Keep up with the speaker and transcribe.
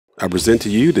I present to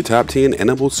you the top 10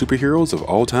 animal superheroes of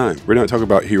all time. We're not talking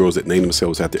about heroes that name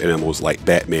themselves after animals like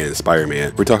Batman and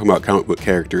Spider-Man. We're talking about comic book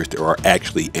characters that are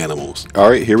actually animals.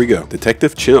 Alright, here we go.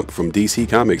 Detective Chimp from DC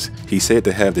Comics. He's said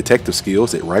to have detective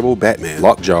skills that rival Batman.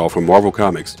 Lockjaw from Marvel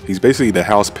Comics. He's basically the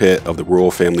house pet of the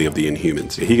royal family of the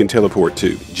Inhumans. And he can teleport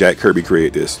too. Jack Kirby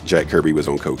created this. Jack Kirby was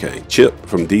on cocaine. Chip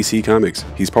from DC Comics.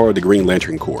 He's part of the Green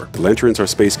Lantern Corps. The Lanterns are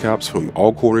space cops from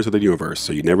all corners of the universe,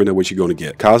 so you never know what you're going to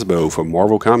get. Cosmo from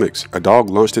Marvel Comics. A dog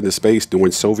launched into space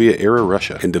during Soviet-era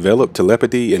Russia and developed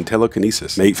telepathy and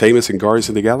telekinesis. Made famous in Guardians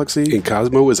of the Galaxy, and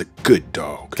Cosmo is a good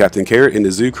dog. Captain Carrot and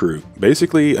the Zoo Crew.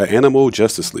 Basically, an animal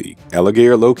Justice League.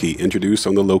 Alligator Loki, introduced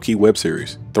on the Loki web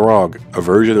series. Throg, a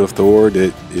version of Thor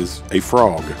that is a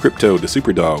frog. Crypto, the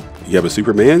super dog. You have a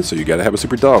Superman, so you gotta have a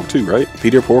super dog too, right?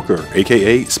 Peter Porker,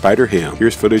 aka Spider-Ham.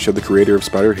 Here's footage of the creator of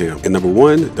Spider-Ham. And number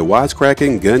 1, the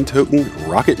wisecracking, gun-toting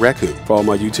Rocket Raccoon. Follow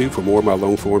my YouTube for more of my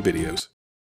long-form videos.